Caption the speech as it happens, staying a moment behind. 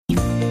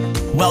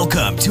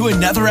Welcome to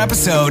another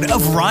episode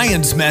of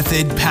Ryan's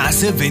Method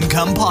Passive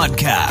Income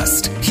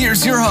Podcast.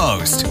 Here's your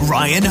host,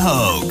 Ryan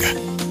Hogue.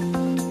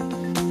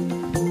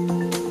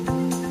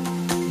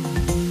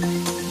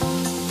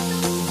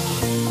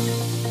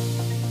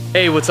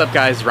 Hey, what's up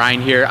guys?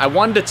 Ryan here. I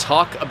wanted to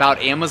talk about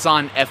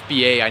Amazon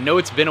FBA. I know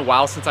it's been a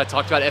while since I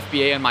talked about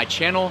FBA on my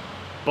channel,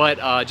 but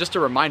just a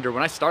reminder,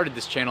 when I started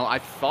this channel, I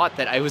thought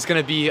that I was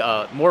going to be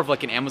more of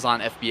like an Amazon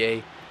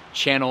FBA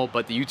channel,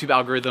 but the YouTube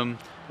algorithm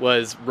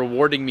was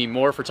rewarding me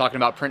more for talking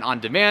about print on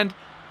demand.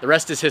 The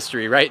rest is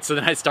history, right? So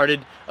then I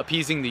started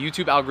appeasing the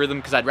YouTube algorithm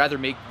because I'd rather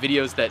make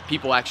videos that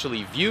people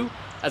actually view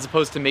as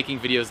opposed to making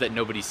videos that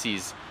nobody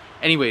sees.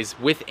 Anyways,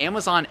 with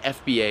Amazon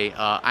FBA,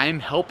 I'm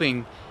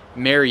helping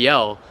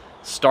Marielle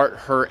start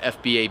her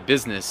FBA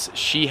business.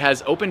 She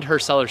has opened her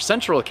Seller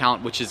Central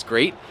account, which is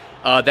great.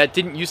 That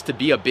didn't used to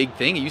be a big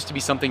thing. It used to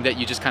be something that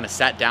you just kind of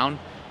sat down,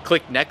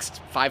 clicked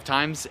next 5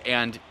 times,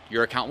 and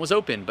your account was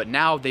open. But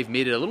now they've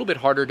made it a little bit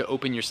harder to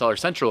open your Seller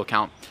Central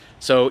account.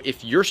 So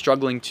if you're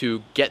struggling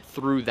to get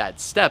through that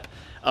step,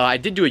 I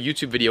did do a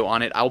YouTube video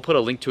on it. I'll put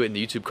a link to it in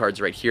the YouTube cards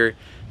right here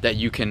that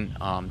you can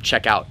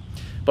check out.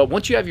 But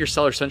once you have your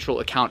Seller Central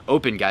account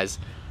open, guys,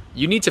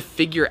 you need to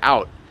figure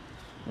out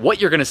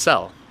what you're gonna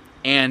sell.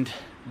 And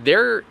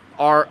there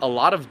are a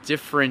lot of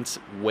different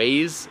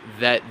ways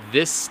that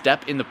this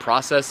step in the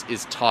process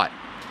is taught.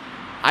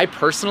 I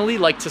personally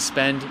like to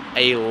spend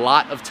a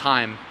lot of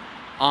time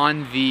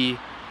on the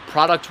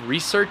product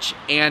research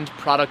and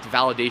product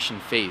validation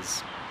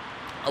phase.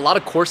 A lot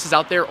of courses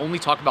out there only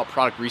talk about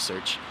product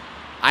research.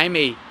 I'm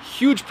a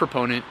huge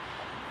proponent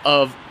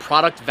of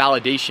product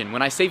validation.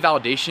 When I say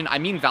validation, I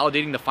mean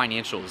validating the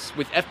financials.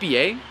 With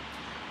FBA,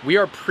 we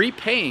are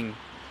prepaying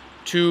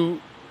to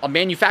a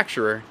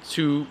manufacturer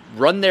to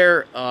run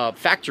their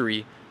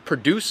factory,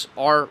 produce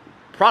our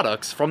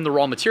products from the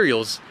raw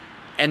materials,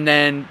 and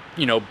then,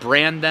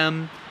 brand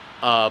them,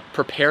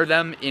 prepare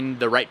them in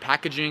the right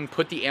packaging,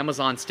 put the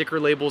Amazon sticker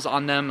labels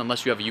on them,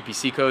 unless you have a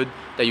UPC code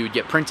that you would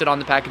get printed on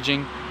the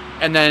packaging,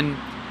 and then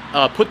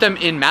put them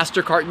in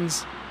master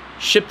cartons,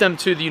 ship them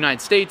to the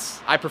United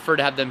States. I prefer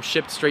to have them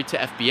shipped straight to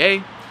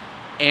FBA.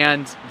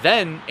 And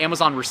then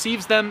Amazon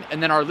receives them,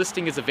 and then our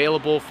listing is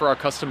available for our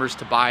customers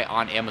to buy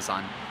on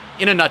Amazon.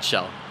 In a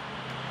nutshell.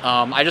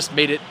 I just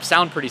made it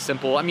sound pretty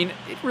simple. I mean,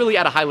 it really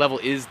at a high level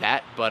is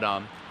that, but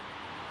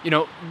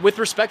with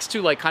respects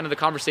to like kind of the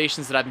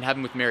conversations that I've been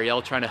having with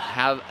Marielle, trying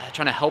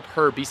to help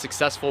her be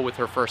successful with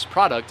her first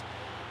product,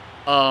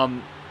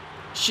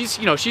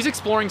 she's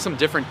exploring some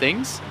different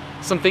things,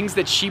 some things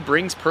that she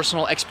brings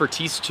personal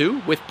expertise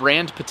to with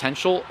brand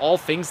potential, all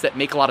things that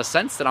make a lot of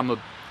sense that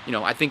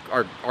I think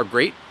are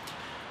great.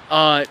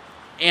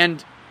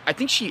 And I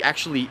think she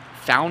actually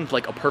found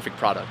like a perfect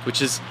product,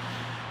 which is,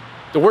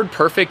 the word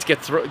perfect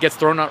gets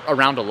thrown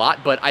around a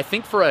lot, but I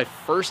think for a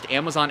first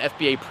Amazon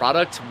FBA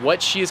product,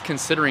 what she is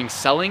considering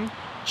selling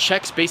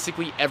checks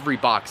basically every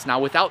box. Now,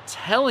 without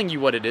telling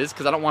you what it is,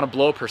 because I don't want to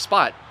blow up her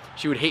spot,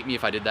 she would hate me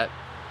if I did that.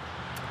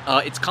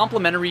 It's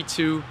complementary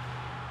to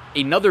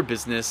another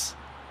business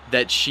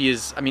that she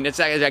is, I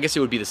guess it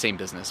would be the same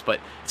business,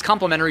 but it's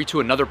complementary to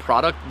another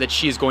product that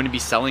she is going to be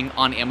selling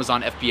on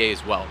Amazon FBA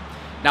as well.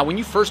 Now, when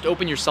you first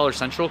open your Seller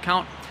Central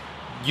account,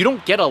 you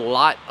don't get a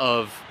lot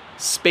of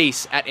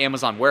space at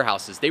Amazon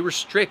warehouses. They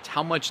restrict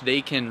how much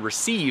they can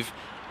receive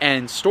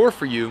and store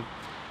for you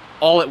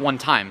all at one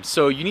time.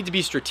 So you need to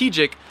be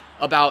strategic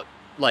about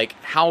like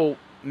how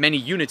many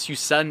units you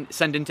send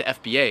into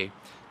FBA.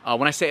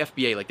 When I say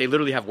FBA, like they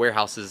literally have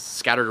warehouses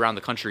scattered around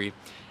the country,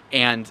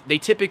 and they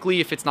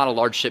typically, if it's not a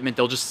large shipment,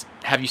 they'll just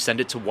have you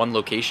send it to one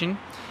location.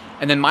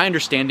 And then my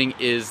understanding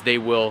is they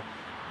will,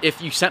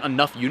 if you sent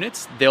enough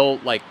units, they'll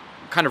like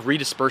kind of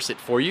redisperse it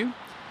for you.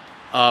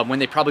 When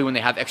they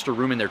have extra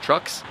room in their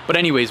trucks. But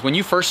anyways, when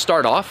you first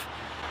start off,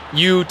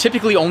 you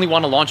typically only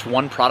want to launch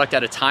one product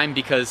at a time,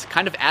 because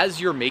kind of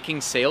as you're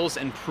making sales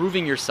and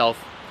proving yourself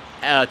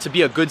to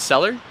be a good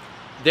seller,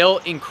 they'll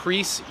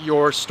increase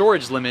your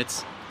storage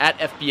limits at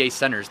FBA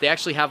centers. They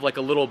actually have like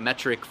a little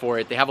metric for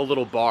it. They have a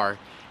little bar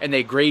and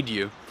they grade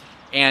you,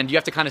 and you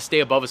have to kind of stay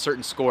above a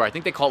certain score. I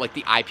think they call it like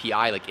the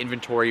IPI, like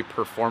Inventory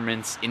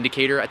Performance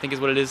Indicator, I think is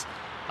what it is.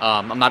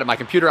 I'm not at my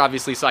computer,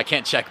 obviously, so I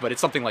can't check, but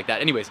it's something like that.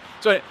 Anyways,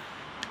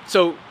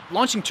 so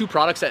launching 2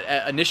 products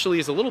initially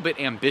is a little bit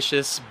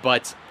ambitious,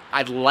 but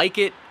I like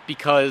it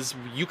because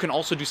you can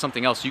also do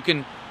something else. You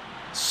can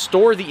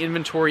store the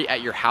inventory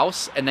at your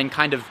house and then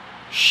kind of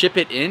ship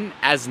it in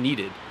as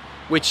needed,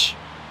 which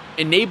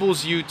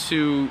enables you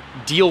to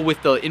deal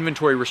with the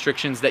inventory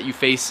restrictions that you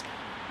face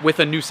with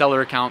a new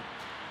seller account.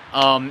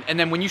 And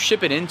then when you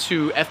ship it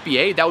into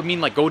FBA, that would mean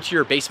like go to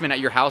your basement at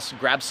your house,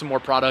 grab some more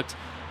product,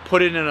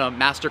 put it in a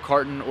master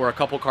carton or a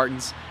couple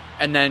cartons,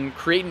 and then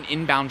create an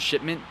inbound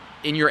shipment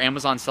in your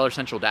Amazon Seller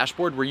Central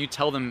dashboard where you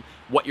tell them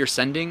what you're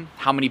sending,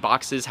 how many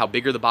boxes, how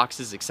big are the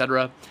boxes,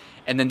 etc.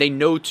 And then they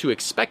know to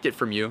expect it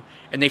from you,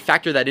 and they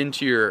factor that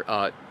into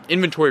your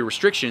inventory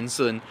restrictions.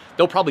 So then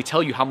they'll probably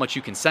tell you how much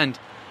you can send.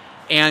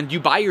 And you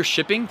buy your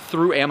shipping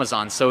through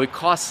Amazon, so it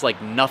costs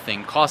like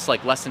nothing, costs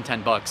like less than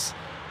 $10.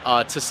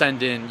 to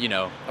send in, you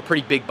know, a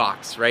pretty big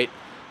box, right?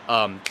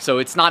 So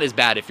it's not as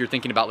bad if you're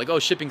thinking about like, oh,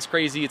 shipping's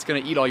crazy, it's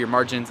going to eat all your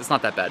margins. It's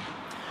not that bad.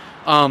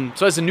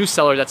 So as a new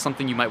seller, that's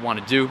something you might want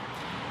to do.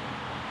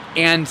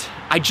 And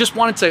I just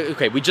wanted to,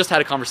 okay, we just had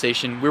a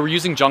conversation. We were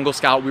using Jungle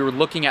Scout. We were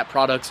looking at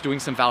products, doing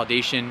some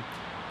validation.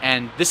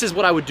 And this is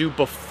what I would do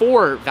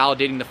before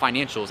validating the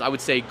financials. I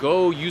would say,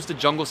 go use the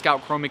Jungle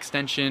Scout Chrome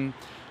extension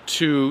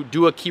to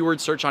do a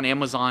keyword search on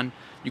Amazon.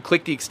 You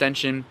click the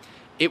extension.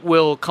 It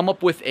will come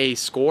up with a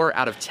score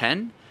out of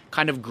 10,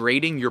 kind of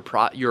grading your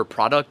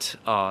product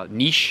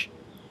niche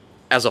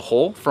as a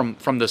whole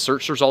from the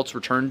search results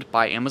returned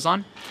by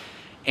Amazon.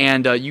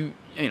 And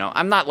you know,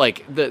 I'm not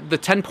like the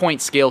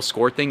 10-point scale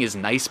score thing is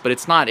nice, but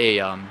it's not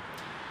a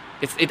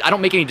I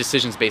don't make any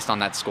decisions based on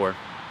that score,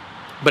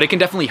 but it can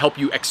definitely help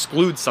you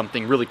exclude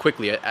something really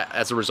quickly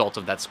as a result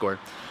of that score.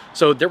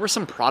 So there were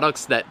some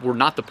products that were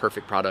not the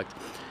perfect product,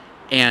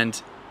 and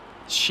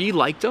she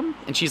liked them,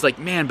 and she's like,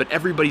 man, but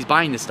everybody's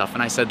buying this stuff.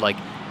 And I said, like,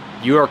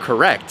 you are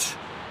correct,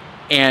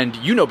 and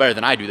you know better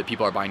than I do that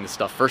people are buying this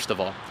stuff. First of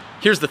all,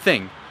 here's the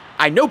thing.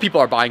 I know people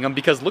are buying them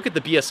because look at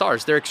the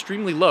BSRs. They're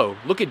extremely low.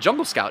 Look at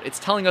Jungle Scout. It's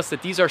telling us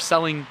that these are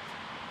selling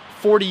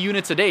 40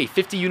 units a day,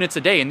 50 units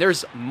a day, and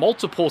there's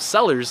multiple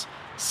sellers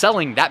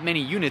selling that many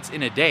units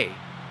in a day,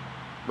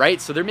 right?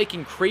 So they're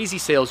making crazy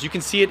sales. You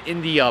can see it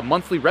in the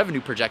monthly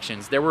revenue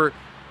projections. There were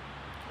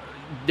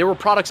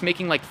products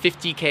making like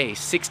 50K,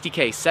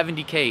 60K,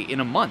 70K in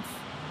a month,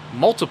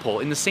 multiple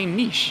in the same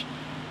niche.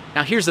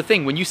 Now, here's the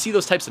thing. When you see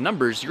those types of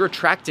numbers, you're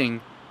attracting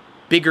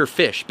bigger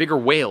fish, bigger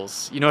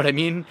whales, you know what I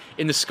mean?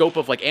 In the scope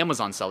of like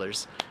Amazon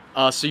sellers.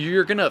 So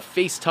you're gonna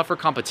face tougher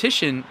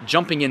competition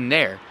jumping in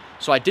there.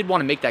 So I did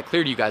want to make that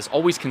clear to you guys.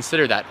 Always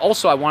consider that.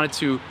 Also, I wanted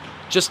to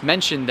just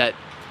mention that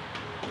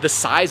the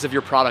size of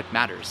your product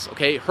matters,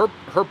 okay? Her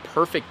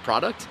perfect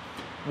product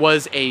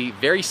was a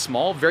very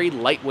small, very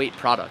lightweight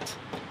product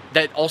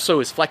that also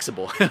is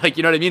flexible. Like,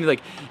 you know what I mean?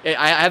 Like,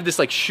 I have this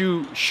like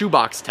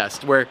shoebox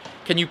test where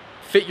can you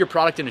fit your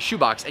product in a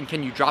shoebox and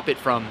can you drop it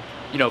from,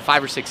 you know,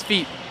 5 or 6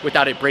 feet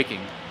without it breaking?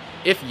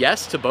 If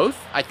yes to both,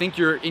 I think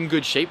you're in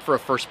good shape for a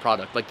first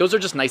product. Like, those are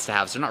just nice to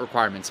have. They're not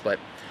requirements, but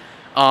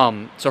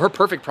so her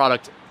perfect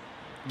product,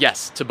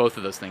 yes to both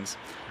of those things.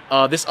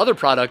 This other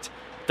product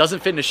doesn't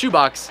fit in a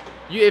shoebox.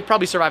 It'd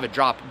probably survive a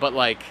drop, but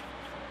like,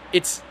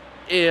 it's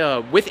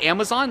with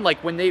Amazon,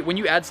 like when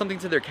you add something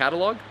to their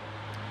catalog,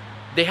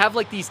 they have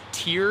like these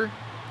tier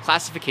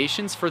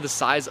classifications for the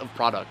size of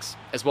products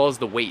as well as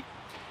the weight.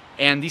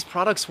 And these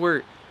products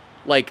were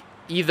like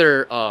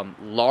either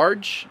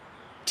large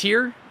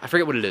tier, I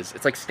forget what it is.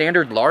 It's like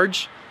standard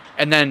large,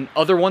 and then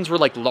other ones were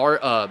like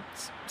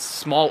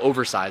small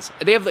oversized.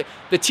 They have like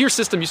the tier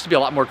system used to be a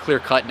lot more clear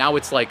cut. Now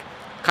it's like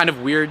kind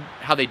of weird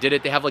how they did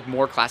it. They have like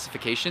more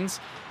classifications.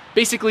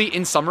 Basically,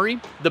 in summary,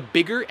 the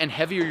bigger and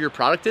heavier your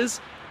product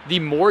is, the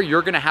more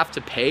you're gonna have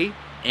to pay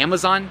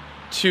Amazon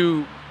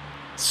to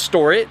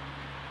store it,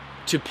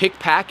 to pick,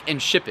 pack,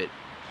 and ship it.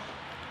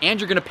 And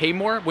you're gonna pay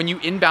more when you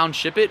inbound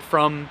ship it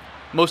from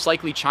most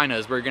likely China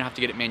is where you're gonna have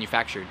to get it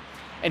manufactured.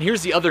 And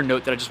here's the other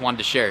note that I just wanted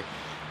to share.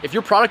 If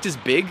your product is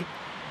big,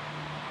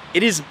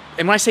 it is,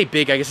 and when I say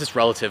big, I guess it's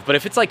relative, but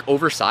if it's like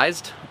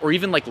oversized or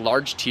even like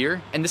large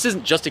tier, and this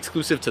isn't just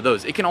exclusive to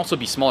those, it can also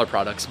be smaller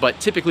products, but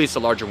typically it's the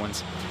larger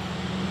ones.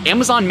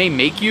 Amazon may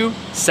make you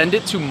send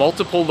it to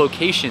multiple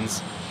locations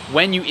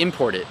when you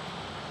import it.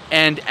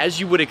 And as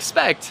you would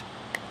expect,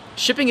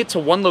 shipping it to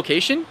one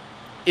location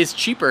is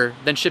cheaper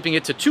than shipping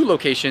it to 2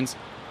 locations,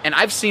 and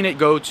I've seen it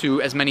go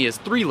to as many as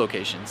 3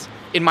 locations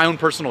in my own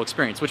personal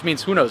experience, which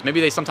means, who knows, maybe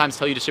they sometimes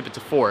tell you to ship it to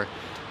 4.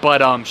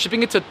 But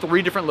shipping it to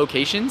 3 different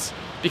locations,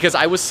 because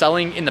I was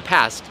selling in the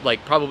past,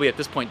 like probably at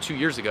this point 2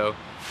 years ago,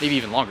 maybe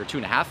even longer,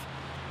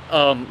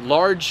 2.5,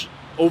 large,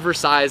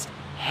 oversized,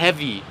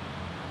 heavy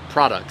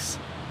products.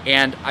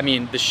 And I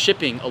mean, the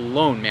shipping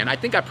alone, man, I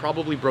think I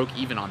probably broke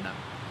even on them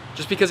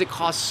just because it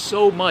costs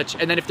so much.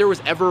 And then if there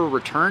was ever a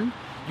return,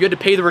 you had to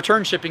pay the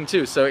return shipping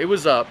too. So it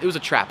was a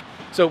trap.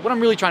 So what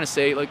I'm really trying to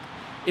say, like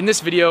in this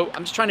video,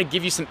 I'm just trying to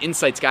give you some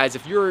insights, guys.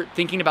 If you're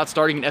thinking about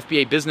starting an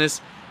FBA business,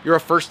 you're a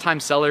first-time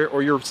seller,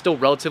 or you're still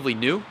relatively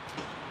new,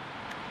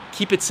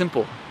 keep it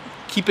simple.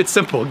 Keep it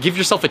simple. Give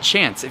yourself a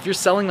chance. If you're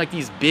selling like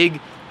these big,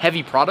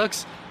 heavy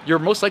products, you're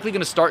most likely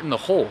going to start in the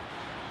hole,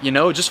 you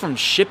know, just from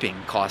shipping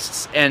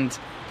costs. And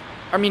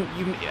I mean,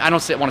 I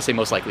don't want to say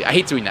most likely. I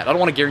hate doing that. I don't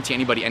want to guarantee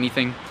anybody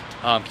anything,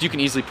 because you can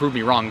easily prove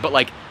me wrong. But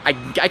like, I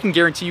can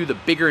guarantee you, the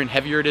bigger and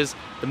heavier it is,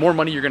 the more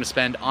money you're going to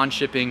spend on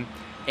shipping,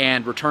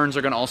 and returns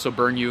are going to also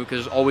burn you,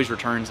 because there's always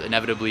returns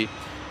inevitably.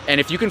 And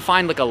if you can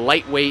find like a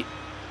lightweight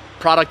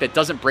product that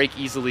doesn't break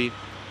easily,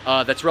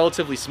 that's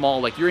relatively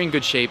small, like you're in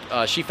good shape.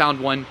 She found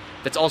one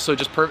that's also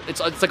just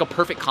it's like a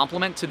perfect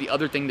complement to the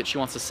other thing that she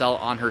wants to sell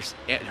on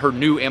her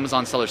new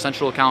Amazon Seller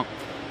Central account.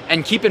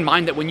 And keep in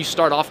mind that when you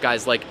start off,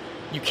 guys, like,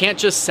 you can't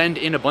just send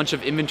in a bunch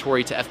of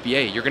inventory to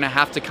FBA. You're gonna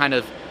have to kind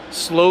of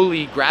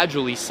slowly,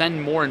 gradually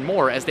send more and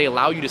more as they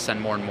allow you to send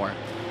more and more.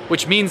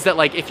 Which means that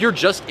like, if you're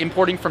just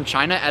importing from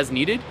China as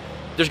needed,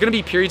 there's gonna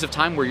be periods of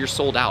time where you're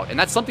sold out. And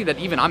that's something that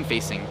even I'm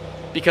facing.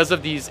 because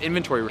of these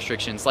inventory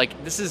restrictions.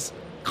 Like, this is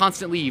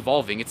constantly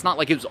evolving. It's not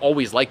like it was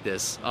always like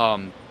this.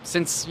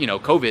 Since,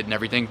 COVID and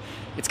everything,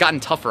 it's gotten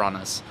tougher on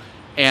us.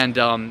 And,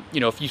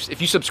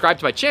 if you subscribe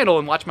to my channel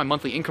and watch my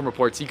monthly income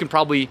reports, you can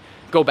probably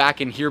go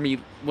back and hear me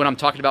when I'm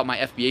talking about my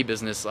FBA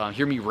business,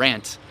 hear me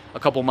rant a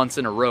couple months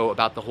in a row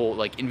about the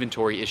whole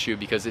inventory issue,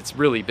 because it's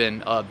really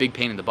been a big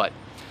pain in the butt.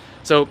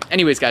 So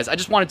anyways, guys, I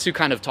just wanted to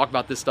kind of talk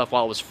about this stuff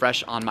while it was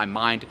fresh on my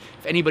mind.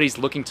 If anybody's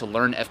looking to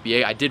learn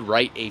FBA, I did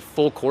write a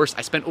full course.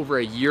 I spent over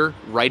a year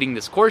writing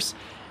this course,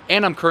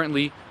 and I'm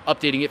currently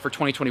updating it for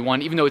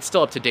 2021, even though it's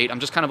still up to date. I'm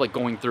just kind of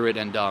going through it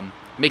and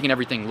making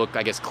everything look,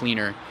 I guess,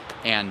 cleaner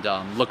and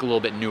look a little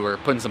bit newer,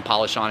 putting some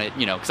polish on it,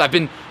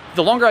 because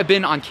the longer I've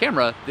been on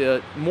camera,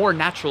 the more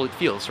natural it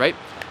feels, right?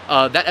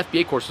 That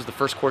FBA course was the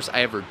first course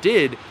I ever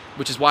did,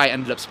 which is why I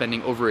ended up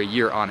spending over a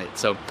year on it.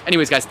 So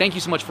anyways, guys, thank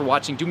you so much for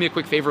watching. Do me a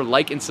quick favor,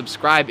 like and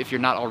subscribe if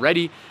you're not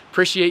already.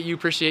 Appreciate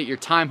your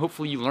time.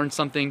 Hopefully you learned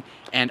something,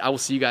 and I will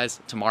see you guys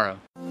tomorrow.